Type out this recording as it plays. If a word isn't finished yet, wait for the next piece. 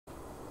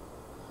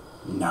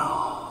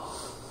No.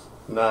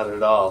 Not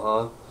at all,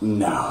 huh?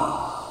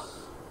 No.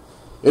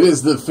 It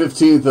is the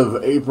 15th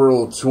of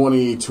April,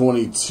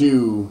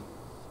 2022.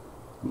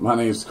 My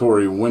name's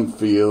Corey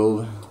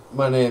Winfield.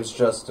 My name's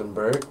Justin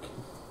Burke.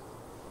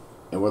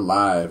 And we're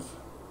live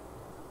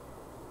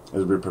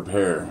as we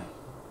prepare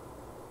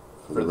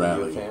for the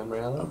rally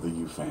of the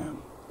UFAM.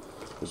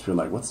 Which people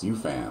are like, what's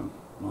UFAM?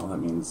 Well, that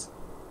means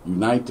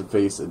Unite to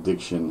Face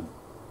Addiction,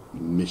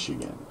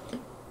 Michigan.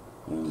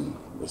 And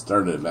they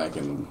started it back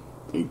in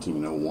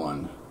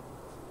 1801.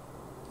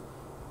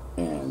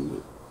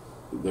 And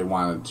they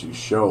wanted to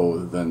show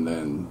the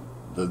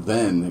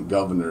then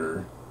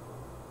Governor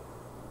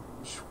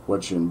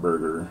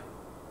Schwarzenberger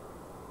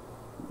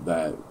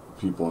that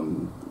people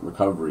in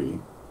recovery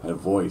had a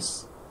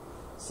voice.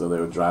 So they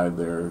would drive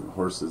their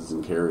horses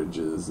and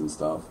carriages and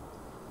stuff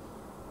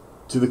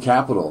to the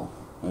Capitol.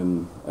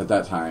 And at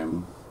that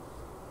time,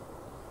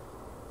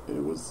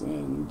 it was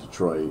in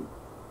Detroit.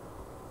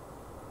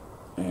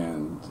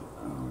 And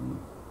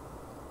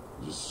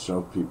just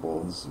show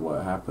people this is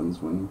what happens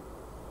when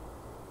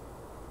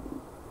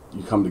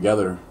you come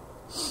together.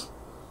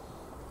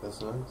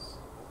 That's nice.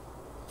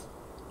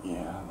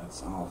 Yeah,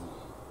 that's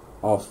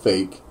all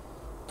fake,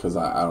 because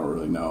I don't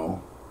really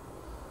know.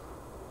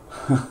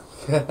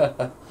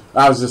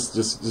 I was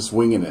just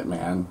winging it,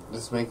 man.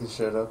 Just making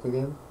shit up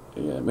again?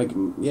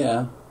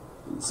 Yeah.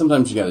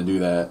 Sometimes you got to do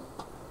that.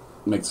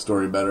 Make the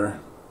story better.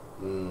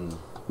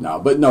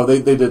 No,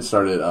 they did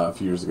start it a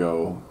few years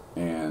ago,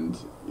 and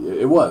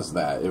it was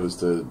that. It was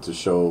to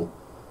show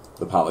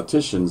the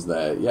politicians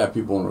that, yeah,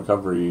 people in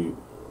recovery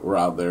were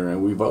out there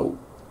and we vote.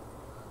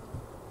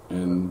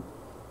 And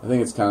I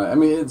think it's kind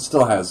of, it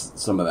still has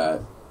some of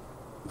that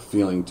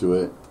feeling to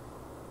it.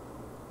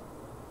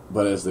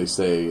 But as they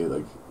say,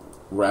 like,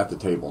 we're at the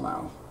table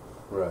now.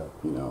 Right.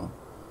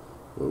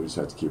 But we just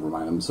have to keep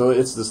reminding them. So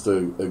it's just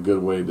a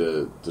good way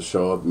to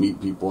show up, meet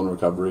people in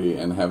recovery,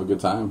 and have a good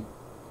time.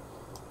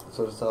 That's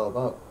what it's all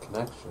about,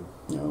 connection.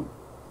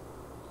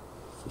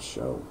 For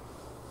sure.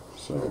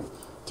 So,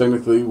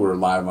 technically, we're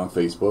live on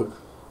Facebook.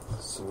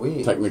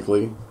 Sweet.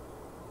 Technically.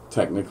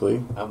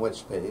 On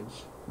which page?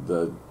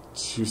 The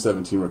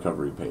 217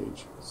 Recovery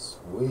page.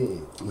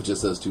 Sweet. Which it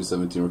says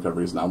 217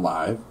 Recovery is now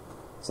live.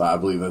 So I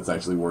believe that's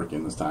actually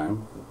working this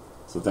time.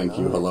 So thank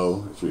you.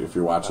 Hello, if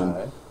you're watching.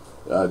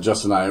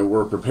 Justin and I,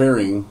 we're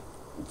preparing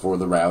for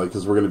the rally,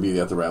 because we're going to be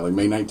at the rally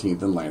May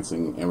 19th in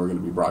Lansing, and we're going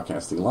to be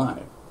broadcasting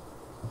live.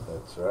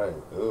 That's right.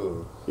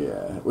 Ooh.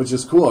 Yeah, which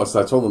is cool. So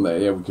I told them that,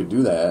 yeah, we could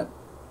do that.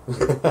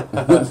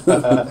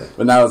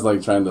 But now it's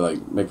like trying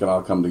to make it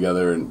all come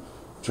together and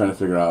trying to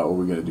figure out, are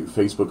we going to do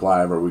Facebook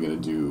Live? Are we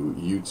going to do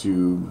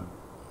YouTube?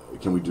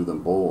 Can we do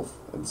them both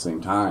at the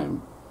same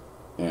time?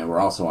 And we're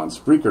also on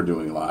Spreaker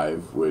doing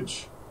live,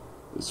 which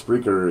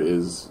Spreaker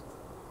is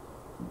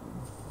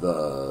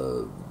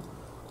the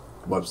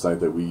website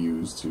that we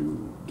use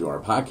to do our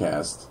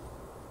podcast,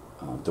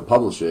 to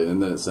publish it,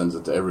 and then it sends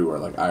it to everywhere,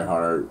 like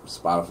iHeart,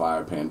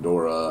 Spotify,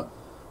 Pandora,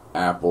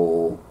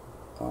 Apple,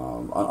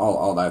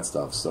 all that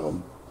stuff.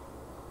 So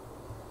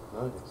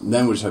nice.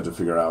 Then we just have to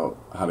figure out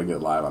how to get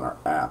it live on our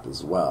app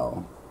as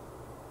well.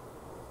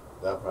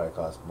 That probably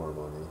costs more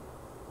money.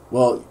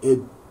 Well, it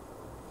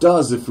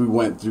does if we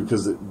went through,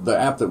 because the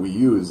app that we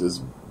use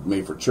is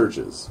made for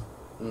churches.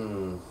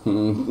 Big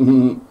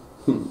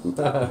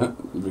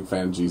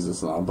fan of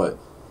Jesus and all, but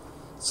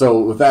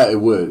so with that it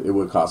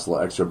would cost a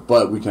little extra,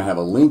 but we can have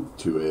a link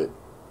to it.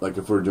 Like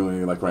if we're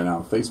doing like right now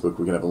on Facebook,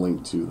 we can have a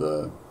link to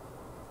the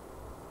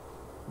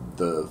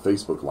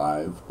Facebook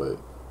Live, but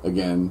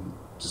again,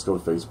 just go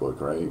to Facebook,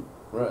 right?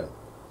 Right.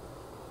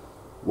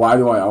 Why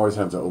do I always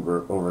have to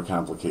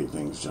overcomplicate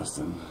things,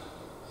 Justin?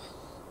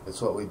 It's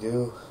what we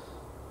do.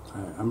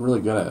 I'm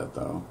really good at it,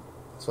 though.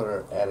 That's what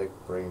our addict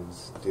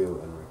brains do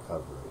in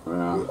recovery.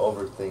 Yeah. We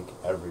overthink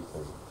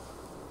everything.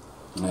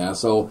 Yeah,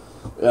 so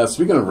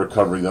speaking of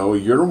recovery, though,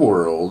 your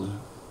world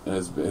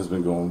has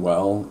been going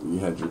well. You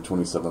had your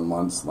 27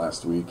 months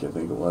last week, I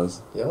think it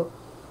was. Yep.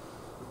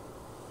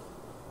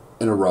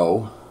 In a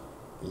row.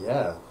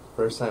 Yeah,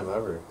 first time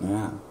ever.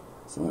 Yeah.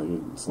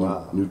 So it's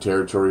wow. new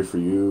territory for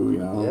you,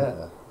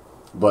 Yeah.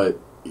 But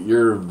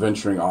you're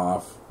venturing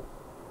off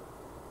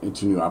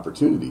into new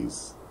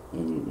opportunities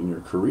in your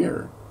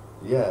career.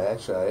 Yeah,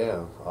 actually I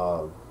am.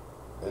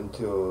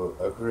 Into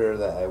a career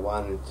that I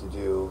wanted to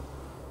do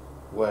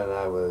when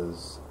I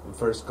was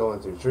first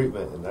going through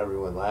treatment, and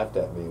everyone laughed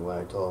at me when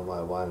I told them what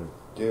I wanted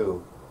to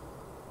do.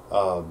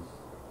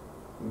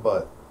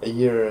 But a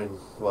year and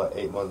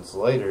 8 months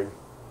later,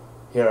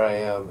 here I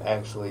am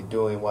actually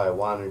doing what I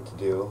wanted to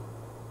do.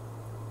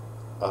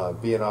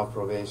 Being off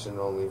probation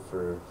only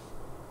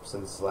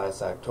since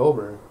last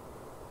October,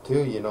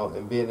 too,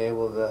 and being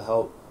able to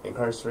help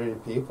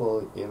incarcerated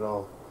people,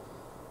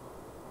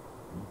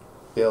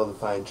 be able to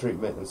find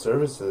treatment and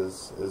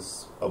services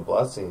is a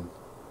blessing.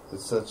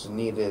 It's such a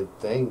needed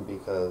thing,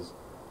 because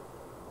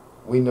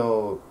we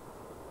know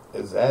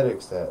as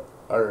addicts that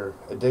our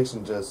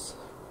addiction just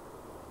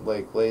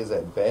lays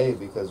at bay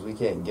because we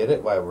can't get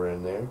it while we're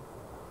in there.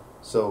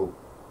 So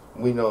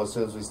we know as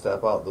soon as we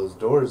step out those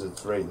doors,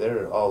 it's right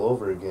there all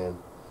over again.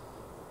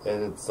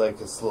 And it's like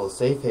this little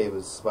safe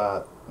haven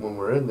spot when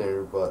we're in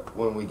there, but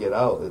when we get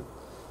out,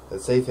 the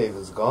safe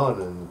haven's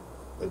gone, and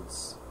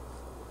it's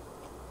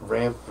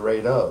ramped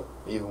right up,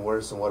 even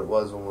worse than what it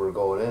was when we were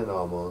going in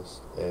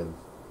almost. And,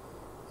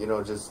 you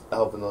know, just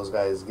helping those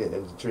guys get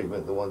into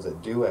treatment, the ones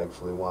that do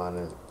actually want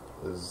it,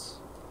 is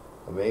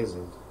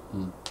amazing.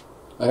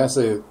 Like I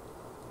say,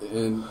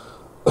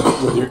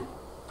 whether you're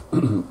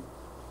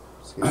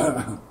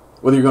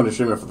whether you're going to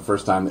treatment for the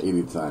first time, the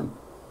 80th time,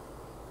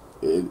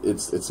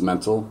 it's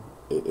mental.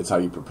 It's how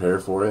you prepare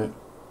for it.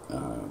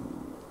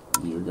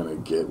 You're going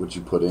to get what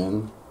you put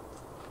in.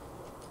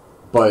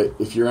 But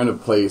if you're in a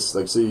place,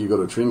 like say you go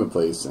to a treatment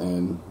place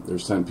and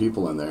there's 10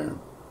 people in there,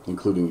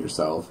 including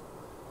yourself,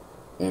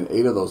 and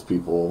 8 of those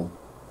people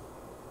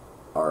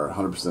are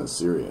 100%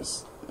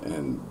 serious,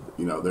 and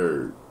you know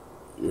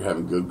you're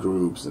having good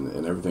groups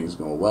and everything's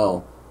going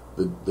well,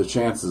 the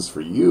chances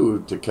for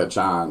you to catch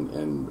on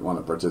and want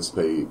to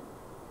participate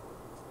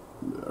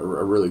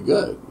are really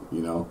good.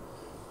 You know,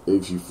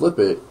 if you flip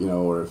it, you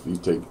know, or if you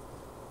take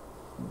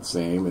the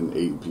same and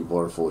 8 people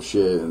are full of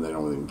shit and they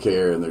don't even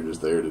care and they're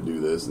just there to do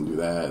this and do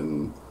that,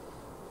 and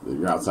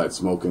you're outside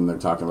smoking, they're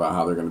talking about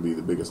how they're going to be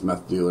the biggest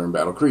meth dealer in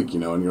Battle Creek, you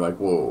know, and you're like,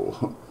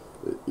 whoa.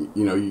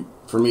 You know,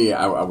 for me,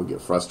 I would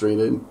get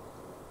frustrated,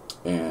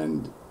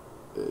 and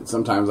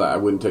sometimes I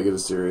wouldn't take it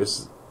as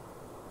serious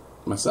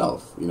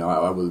myself. You know,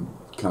 I would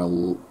kind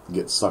of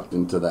get sucked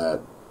into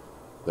that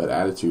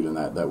attitude and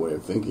that way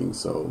of thinking.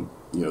 So,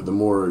 you know, the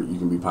more you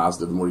can be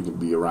positive, the more you can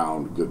be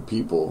around good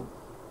people,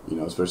 you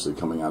know, especially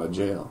coming out of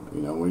jail.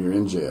 You know, when you're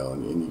in jail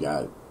and you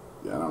got,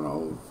 I don't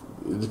know,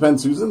 it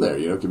depends who's in there.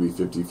 You know, it could be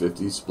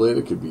 50-50 split.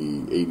 It could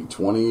be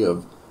 80-20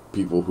 of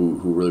people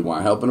who really want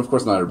to help. And, of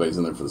course, not everybody's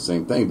in there for the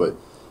same thing. But,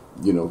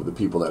 you know, the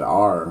people that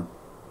are,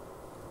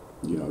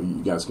 you know,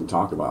 you guys can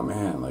talk about,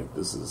 man, like,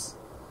 this is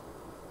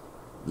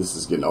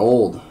getting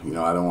old. You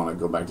know, I don't want to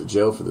go back to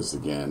jail for this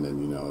again.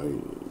 And, you know,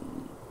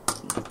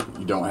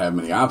 you don't have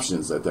many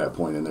options at that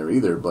point in there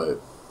either.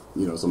 But,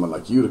 you know, someone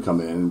like you to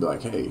come in and be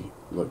like, hey,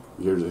 look,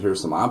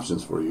 here's some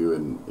options for you,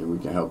 and we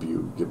can help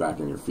you get back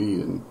on your feet.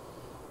 And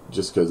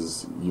just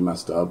because you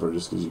messed up or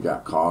just because you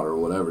got caught or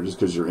whatever, just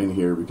because you're in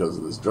here because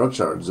of this drug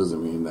charge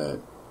doesn't mean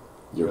that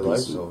your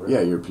life's over.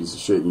 Yeah, you're a piece of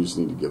shit and you just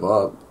need to give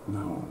up.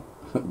 No,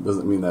 it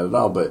doesn't mean that at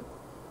all. But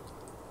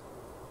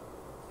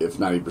if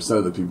 90%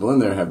 of the people in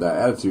there have that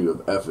attitude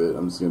of F it,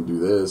 I'm just going to do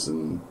this,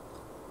 and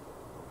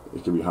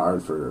it can be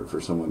hard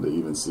for someone to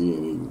even see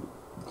any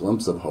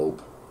glimpse of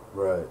hope.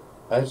 Right.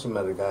 I actually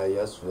met a guy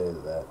yesterday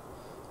that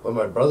when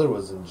my brother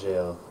was in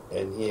jail,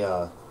 and he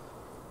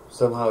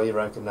somehow he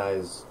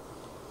recognized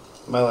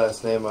my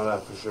last name. I'm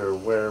not for sure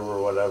where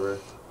or whatever,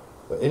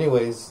 but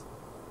anyways,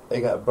 they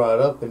got brought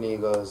up, and he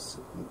goes,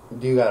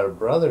 "Do you got a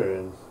brother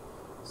and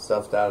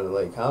stuff down in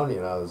Lake County?"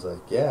 And I was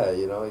like, "Yeah,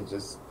 you know, he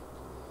just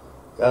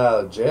got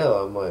out of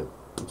jail." I'm like,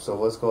 "So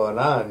what's going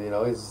on?" You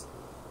know, he's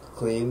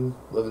clean,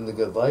 living the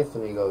good life,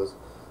 and he goes,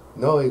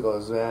 "No," he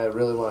goes, "Man, I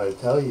really wanted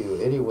to tell you,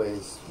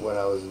 anyways, when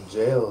I was in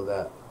jail,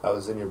 that I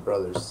was in your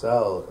brother's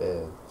cell,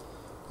 and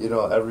you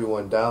know,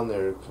 everyone down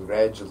there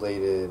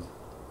congratulated,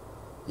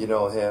 you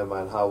know, him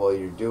on how well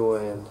you're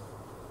doing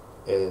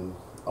and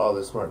all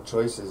the smart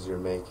choices you're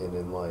making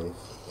in life."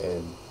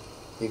 And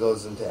he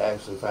goes, "And to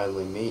actually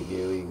finally meet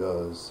you," he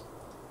goes,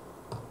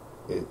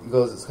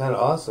 it's kind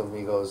of awesome.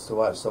 He goes, to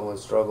watch someone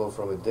struggle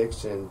from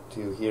addiction,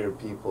 to hear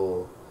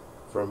people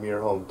from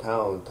your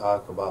hometown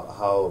talk about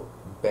how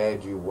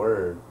bad you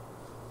were,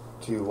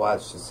 to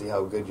watch to see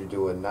how good you're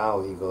doing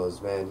now. He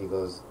goes, man, he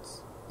goes,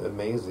 it's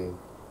amazing.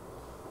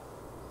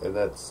 And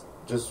that's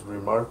just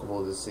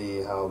remarkable to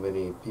see how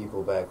many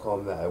people back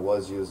home that I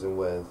was using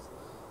with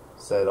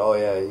said, oh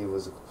yeah, he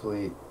was a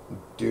complete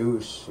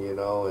douche, you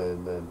know,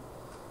 and then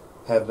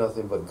have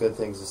nothing but good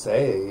things to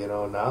say, you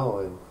know, now,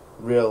 and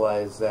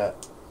realize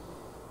that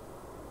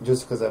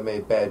just because I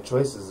made bad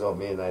choices don't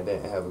mean I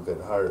didn't have a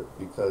good heart,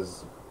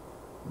 because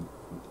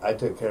I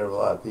took care of a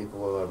lot of people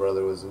when my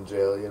brother was in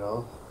jail, you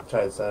know.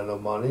 Tried to send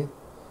him money.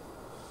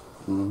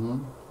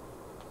 Mm-hmm.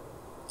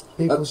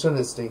 People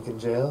shouldn't stink in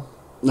jail.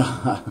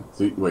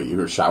 So, wait, you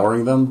were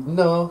showering them?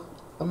 No.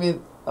 I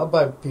mean, I'll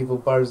buy people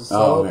bars of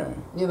soap. Okay.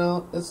 You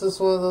know, it's just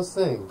one of those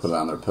things. Put it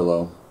on their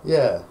pillow.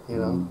 Yeah, you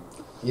know.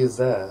 Use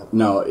that.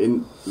 No,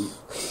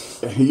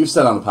 you've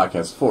said on the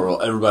podcast before,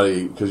 well,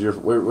 everybody, because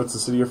what's the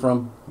city you're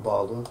from?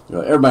 Baldwin. You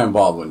know, everybody in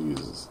Baldwin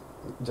uses.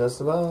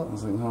 Just about. I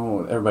was like,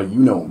 no, everybody you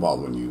know in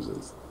Baldwin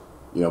uses.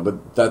 You know,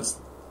 but that's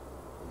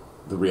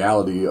the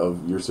reality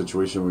of your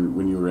situation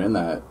when you were in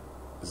that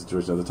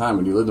situation at the time,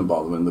 when you lived in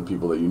Baldwin, the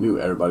people that you knew,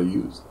 everybody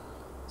used.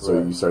 So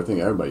you start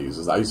thinking everybody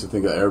uses. I used to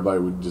think that everybody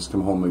would just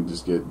come home and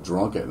just get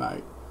drunk at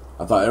night.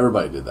 I thought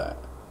everybody did that,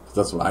 because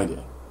that's what I did.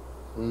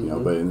 Mm-hmm. You know,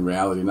 but in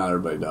reality, not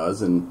everybody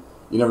does, and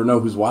you never know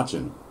who's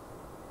watching.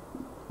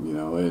 You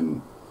know,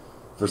 and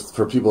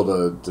for people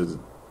to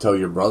tell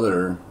your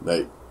brother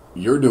that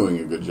you're doing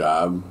a good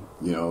job,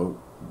 you know,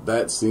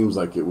 that seems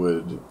like it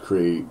would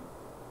create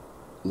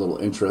a little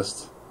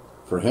interest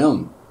for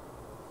him,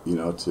 you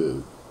know,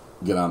 to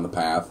get on the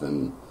path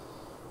and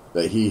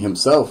that he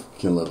himself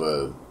can live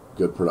a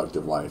good,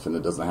 productive life, and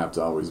it doesn't have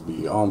to always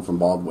be, oh, I'm from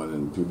Baldwin,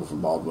 and people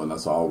from Baldwin,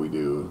 that's all we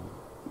do.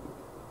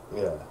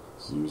 Yeah.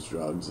 Is use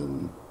drugs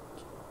and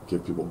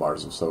give people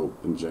bars of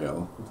soap in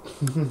jail.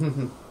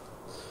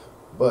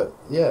 But,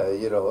 yeah,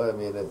 you know, I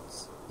mean,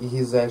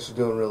 he's actually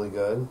doing really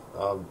good.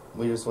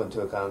 We just went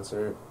to a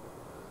concert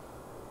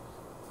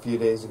a few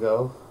days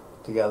ago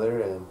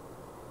together, and,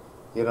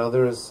 you know,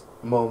 there was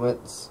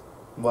moments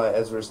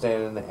as we were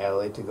standing in the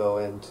alley to go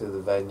into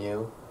the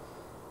venue,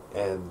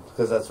 and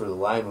because that's where the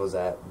line was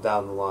at,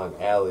 down the long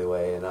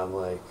alleyway, and I'm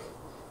like,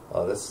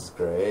 oh, this is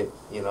great,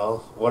 you know,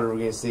 what are we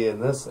going to see in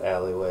this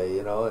alleyway,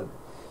 you know, and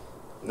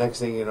next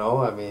thing you know,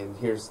 I mean,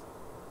 here's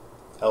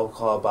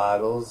alcohol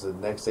bottles,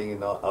 and next thing you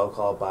know,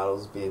 alcohol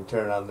bottles being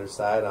turned on their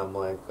side. I'm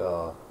like,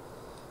 oh.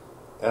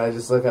 And I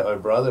just look at my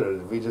brother,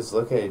 and we just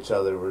look at each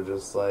other, we're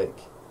just like,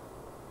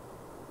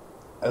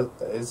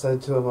 I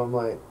said to him, I'm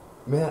like,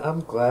 man,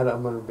 I'm glad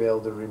I'm going to be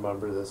able to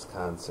remember this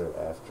concert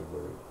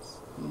afterwards.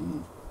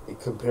 Mm-hmm.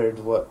 Compared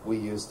to what we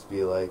used to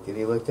be like. And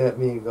he looked at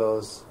me and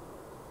goes,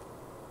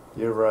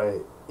 you're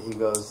right. He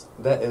goes,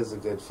 that is a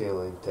good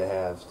feeling to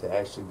have, to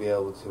actually be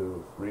able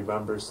to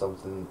remember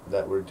something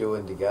that we're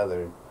doing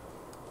together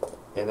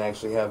and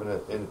actually having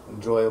an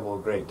enjoyable,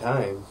 great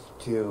time,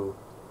 to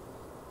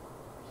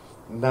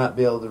not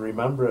be able to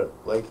remember it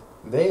like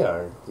they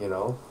are, you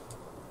know,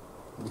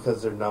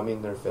 because they're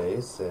numbing their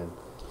face. And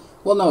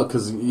well, no,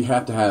 because you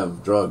have to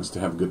have drugs to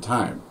have a good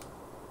time.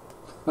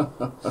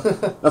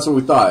 That's what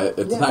we thought at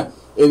the time.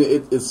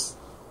 It's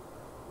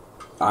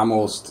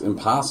almost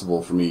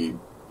impossible for me,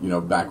 you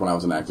know, back when I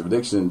was in active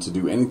addiction, to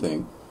do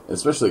anything,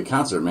 especially a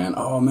concert, man.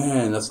 Oh,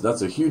 man,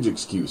 that's a huge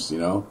excuse, you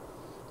know,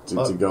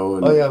 to go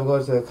and... Oh, yeah, I'm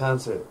going to a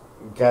concert.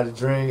 Got to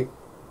drink,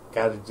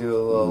 got to do a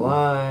little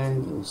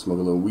line. You know, smoke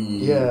a little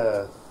weed.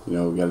 Yeah. You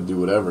know, got to do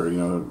whatever, you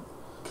know,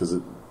 because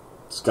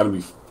it's got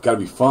to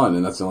be fun,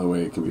 and that's the only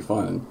way it can be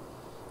fun. And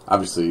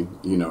obviously,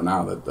 you know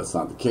now that that's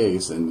not the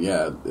case, and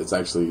yeah, it's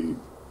actually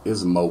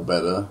is mo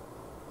better.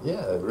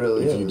 Yeah, it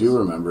really is. If you do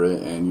remember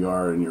it, and you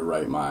are in your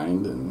right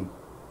mind, and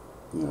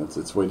you know,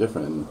 it's way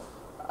different.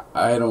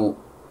 And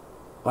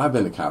I've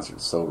been to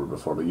concerts sober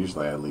before, but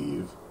usually I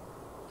leave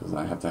because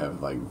I have to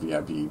have like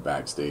VIP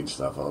backstage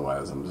stuff.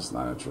 Otherwise, I'm just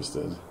not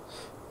interested.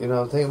 You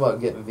know, I'm thinking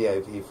about getting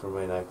VIP for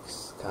my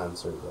next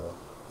concert, though.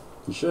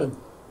 You should.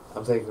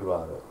 I'm thinking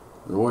about it.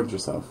 Reward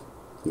yourself.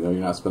 You know,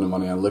 you're not spending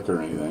money on liquor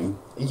or anything.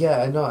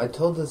 Yeah, I know. I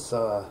told this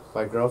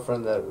my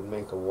girlfriend that it would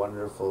make a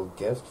wonderful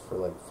gift for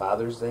like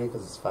Father's Day,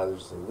 because it's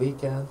Father's Day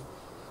weekend.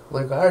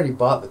 Like, I already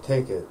bought the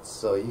tickets,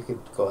 so you could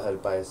go ahead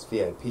and buy us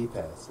VIP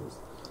passes.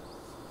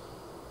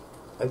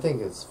 I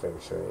think it's fair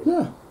trade.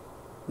 Yeah.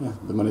 Yeah,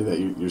 the money that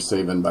you're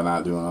saving by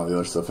not doing all the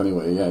other stuff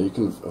anyway, yeah, you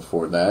can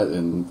afford that.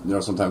 And, you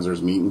know, sometimes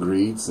there's meet and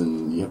greets,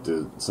 and you have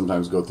to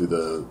sometimes go through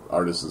the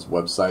artist's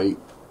website,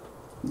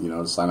 you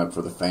know, to sign up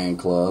for the fan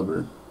club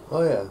or...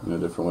 Oh, yeah. You know,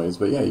 different ways.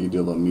 But, yeah, you do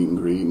a little meet and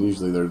greet, and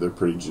usually they're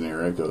pretty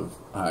generic of,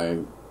 hi,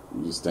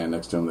 you stand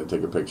next to them, they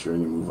take a picture,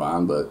 and you move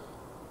on. But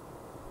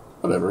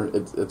whatever.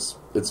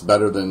 It's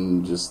better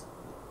than just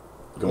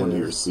going to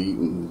your seat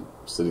and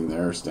sitting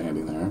there or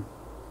standing there.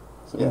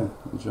 So, yeah,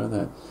 enjoy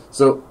that.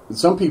 So,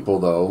 some people,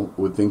 though,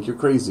 would think you're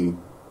crazy.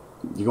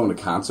 You're going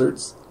to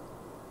concerts?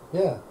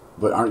 Yeah.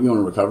 But aren't you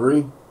in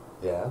recovery?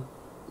 Yeah.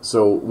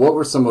 So, what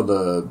were some of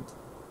the...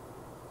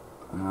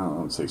 I don't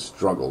want to say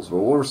struggles, but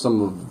what were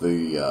some of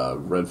the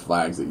red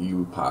flags that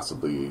you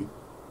possibly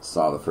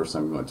saw the first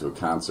time you went to a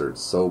concert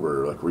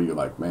sober? Like, where you're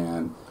like,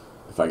 man,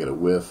 if I get a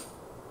whiff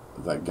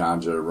of that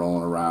ganja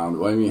rolling around,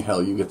 well, I mean,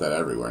 hell, you get that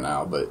everywhere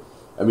now, but,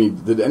 I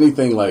mean, did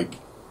anything, like,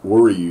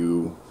 worry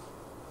you?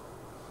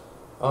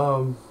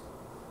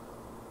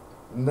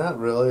 Not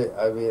really.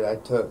 I mean, I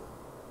took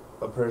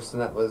a person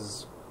that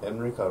was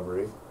in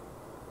recovery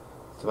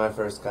to my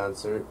first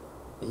concert.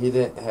 He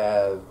didn't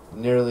have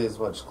nearly as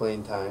much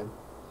clean time.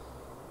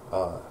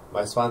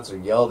 My sponsor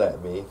yelled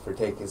at me for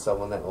taking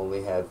someone that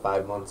only had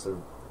 5 months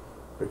of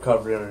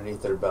recovery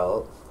underneath their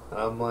belt. And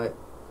I'm like,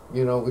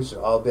 you know, we should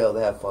all be able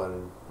to have fun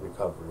in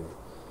recovery.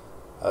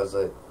 I was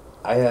like,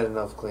 I had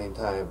enough clean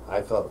time.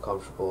 I felt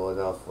comfortable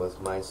enough with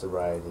my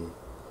sobriety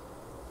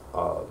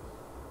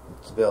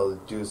to be able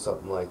to do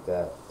something like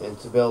that. And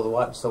to be able to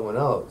watch someone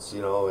else,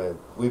 you know, and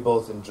we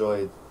both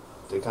enjoyed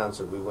the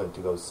concert we went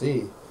to go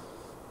see.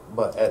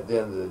 But at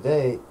the end of the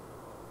day,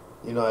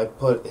 you know, I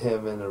put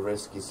him in a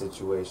risky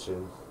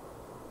situation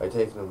by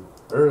taking him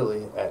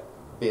early at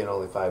being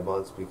only 5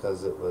 months,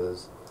 because it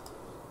was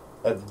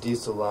at the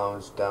Diesel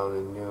Lounge down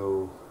in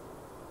New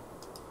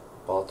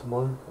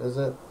Baltimore, is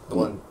it? The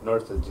one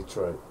north of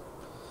Detroit.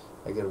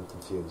 I get them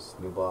confused.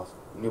 New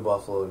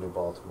Buffalo, New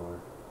Baltimore.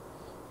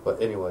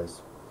 But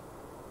anyways.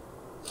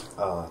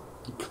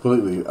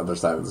 Completely other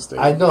side of the state.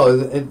 I know.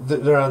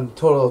 They're on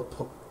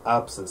total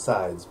opposite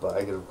sides, but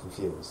I get them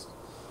confused.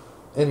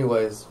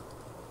 Anyways,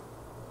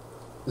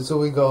 so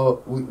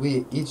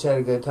we each had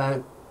a good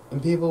time,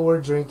 and people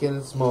were drinking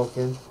and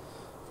smoking.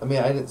 I mean,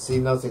 I didn't see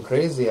nothing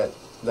crazy at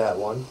that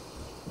one,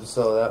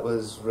 so that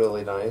was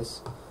really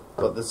nice.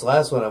 But this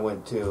last one I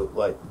went to,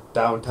 like,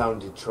 downtown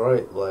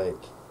Detroit,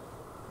 like,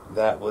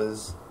 that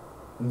was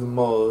the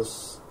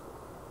most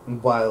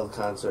wild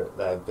concert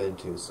that I've been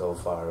to so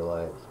far.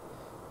 Like,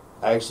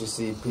 I actually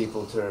see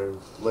people turn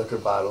liquor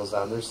bottles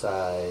on their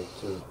side,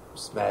 to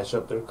smash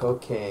up their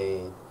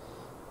cocaine,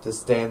 to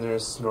stand there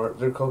and snort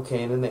their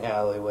cocaine in the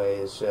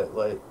alleyway and shit.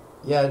 Like,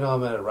 yeah, I know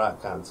I'm at a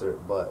rock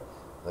concert, but,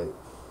 like,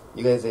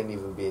 you guys ain't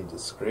even being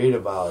discreet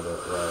about it.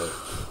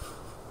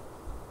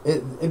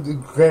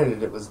 Like,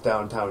 granted, it was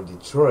downtown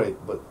Detroit,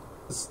 but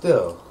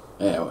still.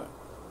 Yeah,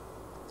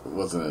 it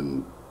wasn't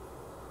in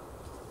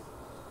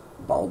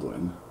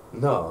Baldwin.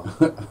 No.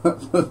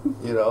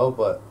 You know,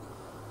 but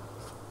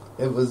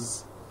it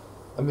was,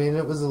 I mean,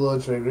 it was a little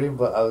triggering,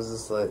 but I was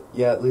just like,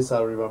 yeah, at least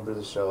I'll remember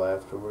the show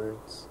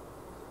afterwards.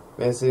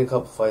 Man, I seen a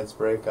couple fights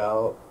break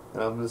out,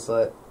 and I'm just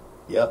like,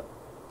 yep.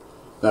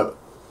 Now,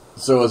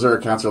 so is there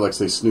a concert like,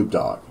 say, Snoop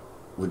Dogg?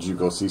 Would you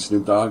go see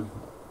Snoop Dogg?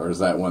 Or is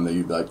that one that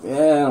you'd be like, yeah,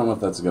 I don't know if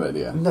that's a good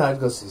idea? No, I'd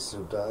go see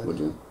Snoop Dogg. Would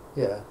you?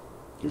 Yeah.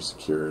 You're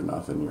secure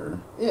enough in your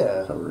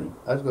recovery?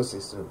 I'd go see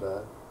Snoop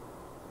Dogg.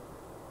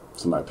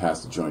 Somebody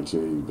passed a joint to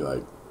you, you'd be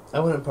like... I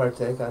wouldn't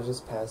partake, I'd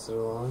just pass it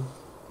along.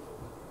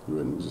 You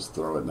wouldn't just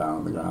throw it down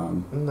on the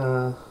ground?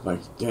 Nah. Like,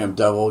 damn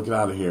devil, get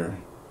out of here.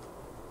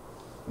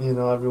 You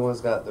know,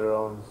 everyone's got their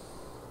own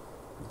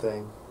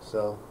thing,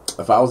 so...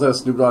 If I was at a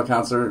Snoop Dogg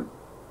concert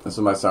and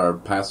somebody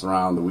started passing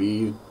around the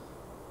weed,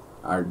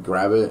 I'd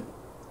grab it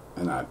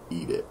and I'd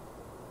eat it.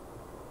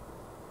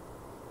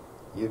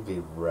 You'd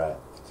be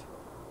wrecked.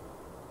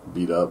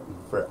 Beat up?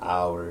 For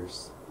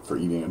hours. For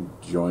eating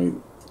a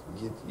joint?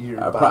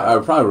 I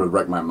probably would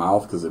wreck my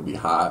mouth because it'd be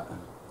hot.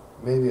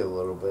 Maybe a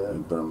little bit.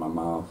 It'd burn my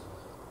mouth.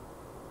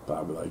 But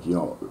I'd be like, you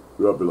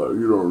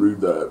don't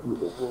need that.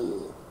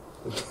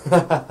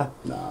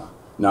 Nah.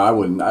 No, I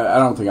wouldn't. I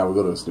don't think I would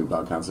go to a Snoop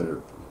Dogg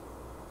concert.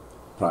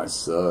 Probably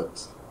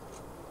sucks.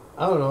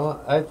 I don't know.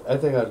 I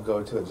think I'd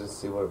go to it just to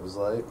see what it was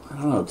like. I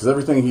don't know, because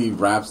everything he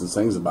raps and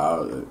sings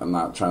about, I'm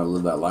not trying to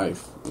live that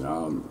life. You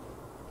know,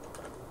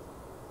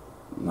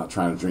 I'm not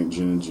trying to drink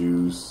gin and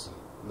juice.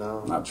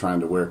 No. I'm not trying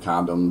to wear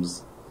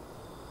condoms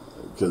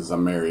because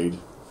I'm married.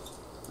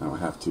 I don't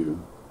have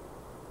to.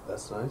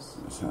 That's nice.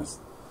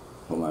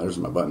 Hold on, there's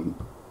my button.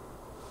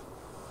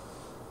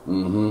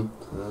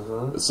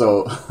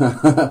 So,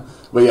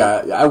 but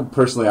yeah, I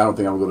personally, I don't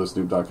think I would go to a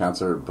Snoop Dogg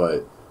concert,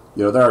 but,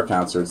 you know, there are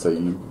concerts that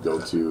you go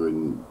to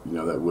and, you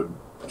know, that would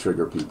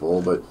trigger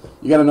people, but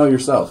you got to know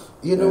yourself.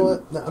 You know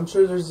what? I'm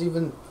sure there's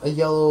even a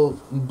yellow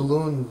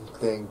balloon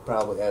thing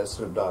probably at a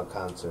Snoop Dogg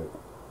concert.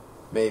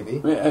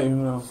 Maybe. Yeah, you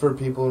know. For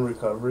people in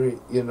recovery,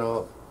 you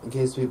know, in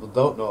case people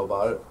don't know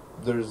about it,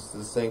 there's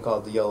this thing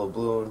called the yellow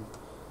balloon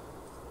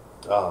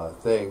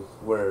thing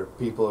where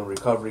people in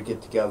recovery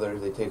get together,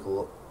 they take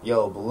a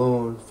yellow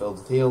balloon filled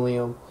with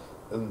helium,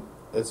 and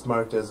it's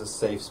marked as a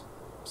safe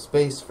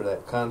space for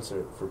that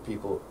concert for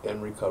people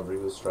in recovery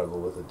who struggle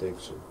with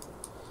addiction.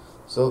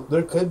 So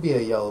there could be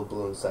a yellow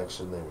balloon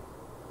section there.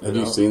 Have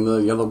you seen the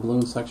yellow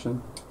balloon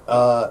section?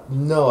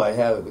 No, I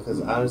haven't,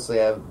 because honestly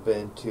I haven't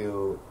been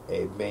to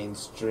a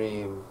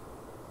mainstream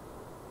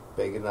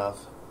big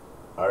enough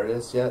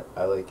artist yet.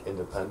 I like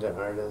independent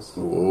artists.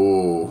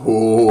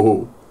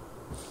 Whoa.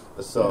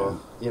 So,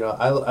 you know,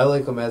 I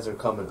like them as they're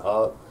coming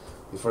up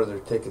before their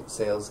ticket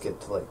sales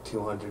get to like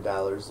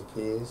 $200 a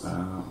piece.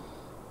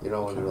 You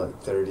know, when they're like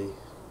 30.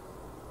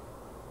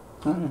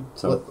 Alright,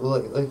 so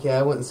like yeah,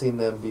 I went and seen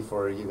them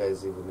before you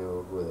guys even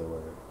knew who they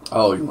were.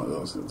 Oh, you're one of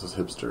those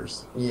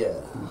hipsters. Yeah.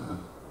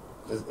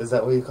 Is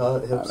that what you call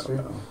it, hipster?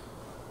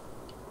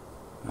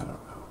 I don't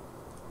know.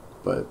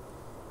 But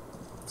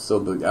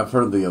so I've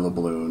heard the yellow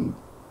balloon.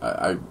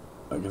 I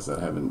guess I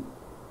haven't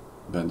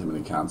been to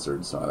many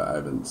concerts, so I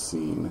haven't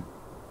seen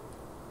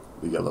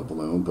the yellow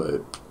balloon.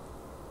 But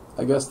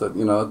I guess that,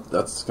 you know,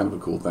 that's kind of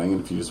a cool thing.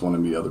 And if you just want to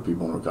meet other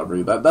people in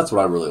recovery, that's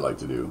what I really like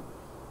to do.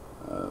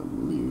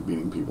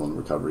 Meeting people in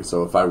recovery.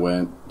 So if I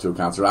went to a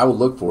concert, I would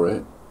look for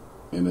it,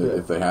 and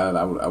if they had it,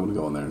 I would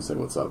go in there and say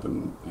what's up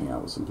and hang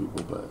out with some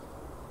people. But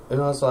and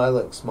also I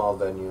like small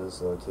venues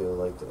though too,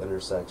 like the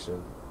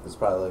Intersection. It's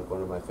probably like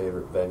one of my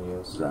favorite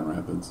venues. Grand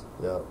Rapids.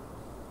 Yep.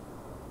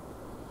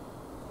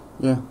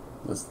 Yeah,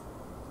 that's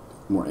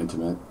more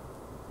intimate.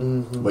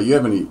 Mm-hmm. But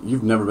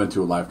you've never been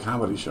to a live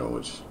comedy show,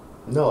 which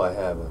no, I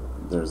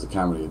haven't. There's a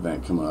comedy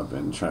event coming up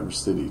in Traverse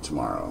City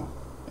tomorrow.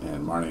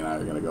 And Marnie and I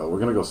are going to go. We're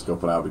going to go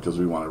scope it out because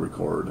we want to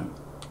record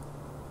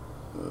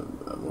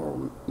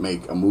or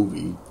make a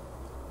movie.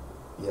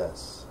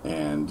 Yes.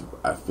 And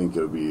I think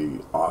it would be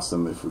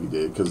awesome if we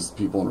did, because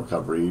people in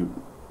recovery,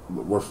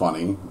 we're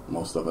funny,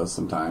 most of us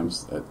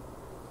sometimes, at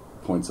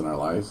points in our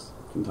lives.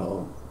 Can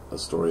tell a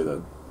story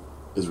that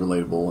is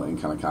relatable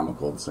and kind of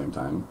comical at the same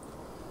time.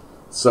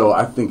 So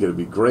I think it would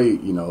be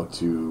great, you know,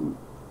 to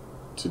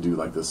do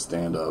like this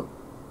stand-up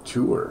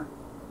tour.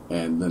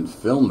 And then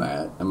film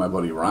that, and my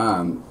buddy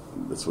Ron,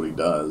 that's what he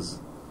does,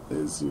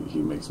 is he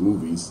makes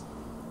movies,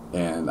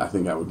 and I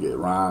think I would get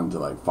Ron to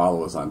like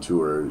follow us on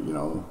tour, you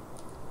know,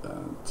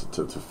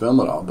 to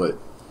film it all, but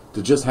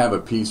to just have a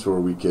piece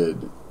where we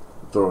could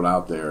throw it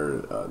out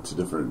there to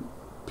different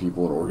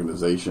people and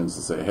organizations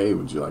to say, hey,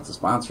 would you like to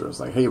sponsor us?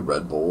 Like, hey,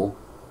 Red Bull,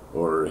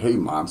 or hey,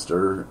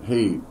 Monster,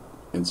 hey,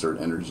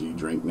 insert energy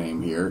drink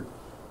name here.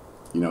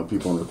 You know,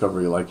 people in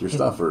recovery like your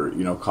stuff, or,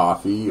 you know,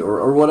 coffee,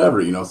 or whatever,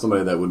 you know,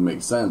 somebody that would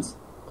make sense,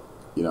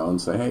 you know,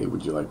 and say, hey,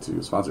 would you like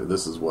to sponsor?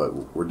 This is what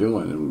we're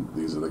doing, and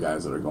these are the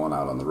guys that are going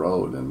out on the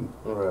road, and,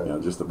 right. you know,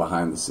 just the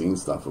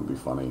behind-the-scenes stuff would be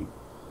funny.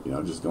 You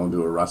know, just going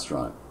to a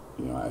restaurant,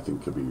 you know, I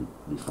think could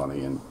be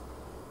funny, and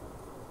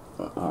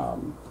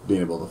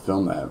being able to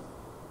film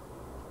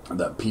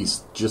that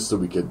piece just so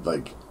we could,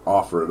 like,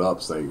 offer it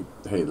up, say,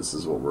 hey, this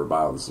is what we're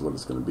about, this is what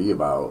it's going to be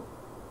about.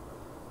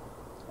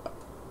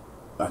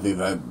 I think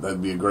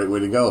that'd be a great way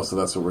to go. So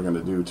that's what we're going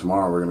to do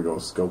tomorrow. We're going to go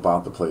scope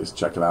out the place,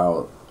 check it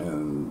out,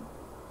 and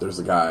there's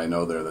a guy I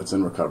know there that's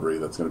in recovery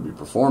that's going to be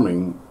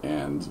performing,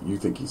 and you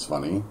think he's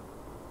funny.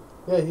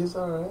 Yeah, he's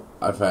all right.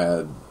 I've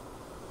had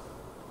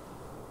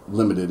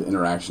limited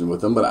interaction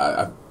with him, but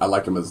I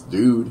like him as a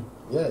dude.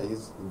 Yeah,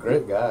 he's a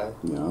great guy.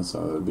 You know,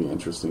 so it'd be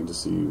interesting to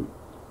see.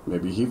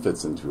 Maybe he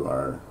fits into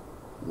our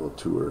little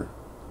tour.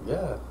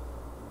 Yeah.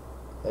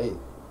 Hey,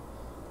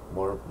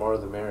 more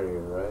the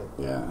merrier, right?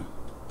 Yeah.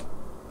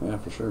 Yeah,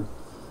 for sure.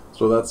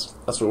 So that's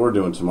what we're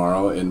doing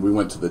tomorrow. And we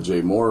went to the Jay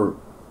Moore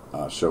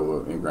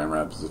show in Grand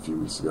Rapids a few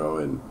weeks ago.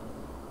 And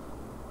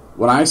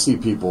when I see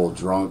people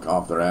drunk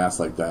off their ass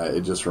like that,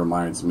 it just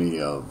reminds me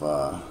of,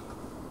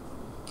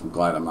 I'm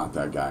glad I'm not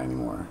that guy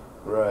anymore.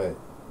 Right.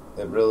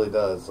 It really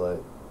does.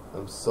 Like,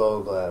 I'm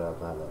so glad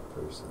I'm not that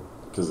person.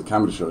 Because the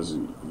comedy shows,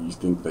 you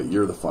think that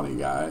you're the funny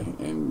guy,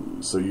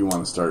 and so you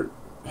want to start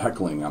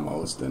heckling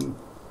almost, and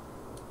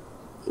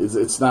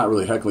it's not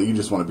really heckling. You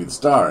just want to be the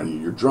star,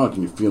 and you're drunk,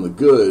 and you're feeling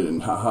good,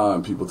 and haha,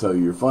 and people tell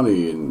you you're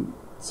funny, and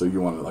so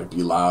you want to, like,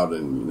 be loud,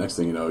 and next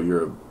thing you know,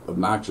 you're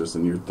obnoxious,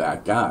 and you're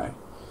that guy,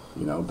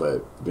 you know.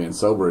 But being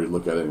sober, you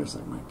look at it, and you're just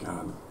like, my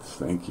God,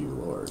 thank you,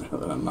 Lord,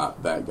 that I'm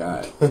not that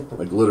guy.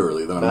 Like,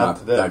 literally, that I'm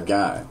not that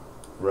guy.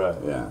 Right.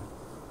 Yeah.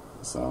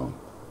 So,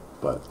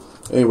 but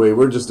anyway,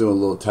 we're just doing a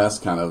little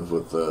test kind of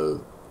with the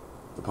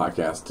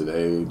podcast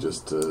today,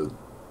 just to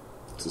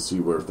see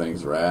where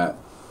things are at.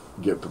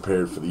 Get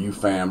prepared for the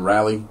UFAM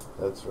rally.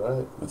 That's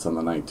right. That's on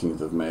the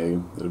 19th of May.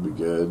 It'll be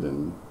good.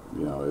 And,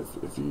 you know,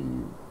 if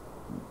you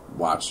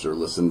watched or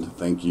listened,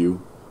 thank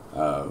you.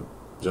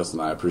 Justin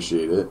and I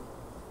appreciate it.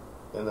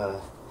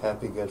 And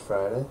happy Good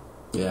Friday.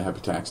 Yeah,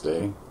 happy tax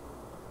day.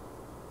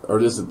 Or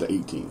is it the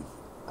 18th?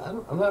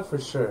 I'm not for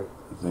sure.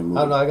 I don't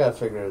know. I got to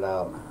figure it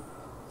out.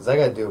 Because I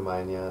got to do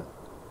mine yet.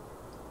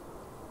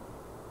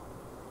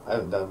 I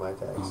haven't done my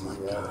taxes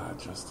yet. Oh, my God,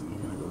 Justin, you're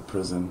going to go to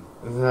prison.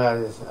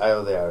 I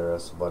owe the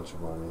IRS a bunch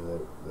of money.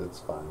 That's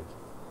fine.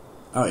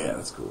 Oh, yeah,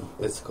 that's cool.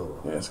 It's cool.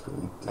 Yeah, it's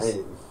cool.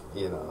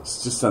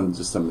 Just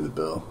send me the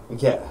bill.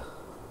 Yeah.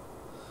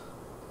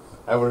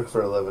 I work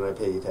for a living. I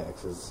pay you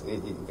taxes.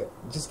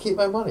 Just keep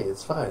my money.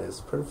 It's fine.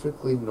 It's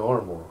perfectly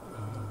normal.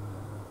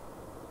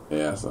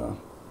 Yeah, so,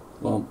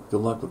 well,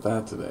 good luck with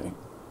that today.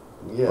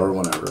 Yeah. Or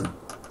whenever.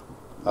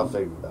 I'll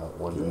figure it out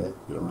one day.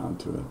 Get around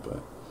to it,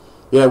 but...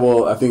 Yeah,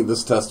 well, I think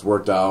this test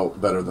worked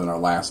out better than our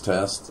last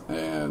test,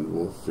 and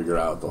we'll figure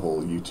out the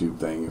whole YouTube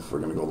thing if we're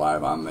going to go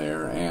live on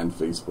there and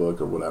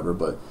Facebook or whatever.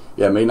 But,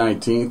 yeah, May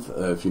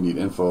 19th, if you need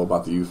info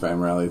about the UFAM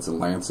rally, it's in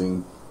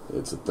Lansing.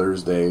 It's a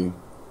Thursday,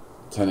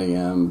 10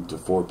 a.m. to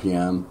 4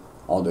 p.m.,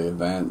 all-day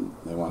event.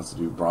 They want us to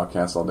do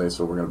broadcasts all day,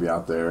 so we're going to be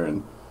out there,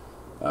 and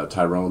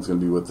Tyrone's going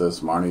to be with us.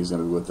 Marnie's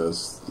going to be with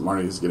us.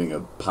 Marnie's getting a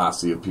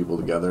posse of people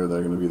together.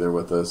 They're going to be there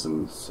with us,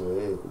 and sweet.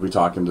 We'll be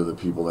talking to the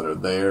people that are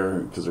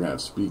there because they're going to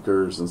have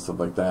speakers and stuff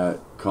like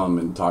that. Come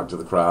and talk to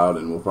the crowd,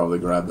 and we'll probably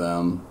grab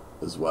them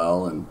as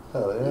well. And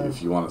hell yeah.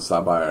 If you want to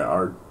stop by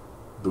our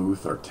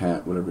booth, our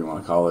tent, whatever you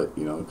want to call it,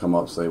 you know, come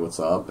up, say what's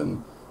up,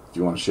 and if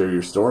you want to share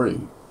your story,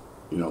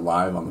 you know,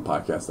 live on the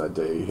podcast that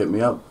day, hit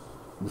me up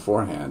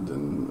beforehand,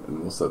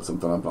 and we'll set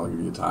something up. And I'll give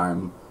you a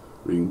time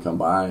where you can come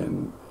by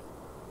and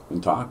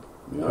talk.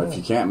 You know, if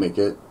you can't make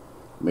it,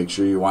 make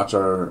sure you watch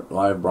our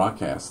live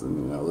broadcast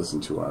and, you know,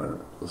 listen to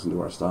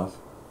our stuff.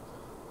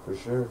 For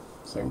sure.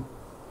 So,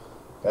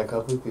 got a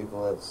couple of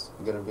people that's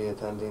going to be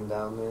attending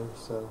down there.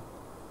 So,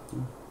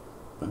 yeah.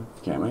 But if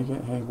you can't make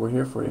it, hey, we're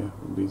here for you.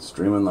 We'll be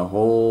streaming the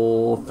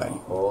whole thing. The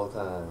whole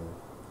time.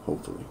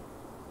 Hopefully.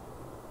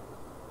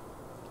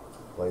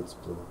 Lights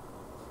blue.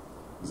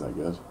 Is that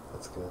good?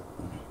 That's good.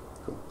 Okay.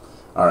 Cool.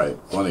 All right.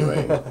 Well,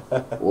 anyway,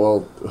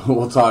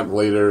 we'll talk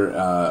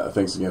later.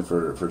 Thanks again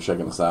for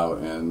checking us out.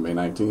 And May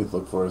 19th,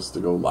 look for us to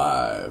go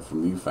live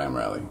from the UFAM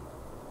rally.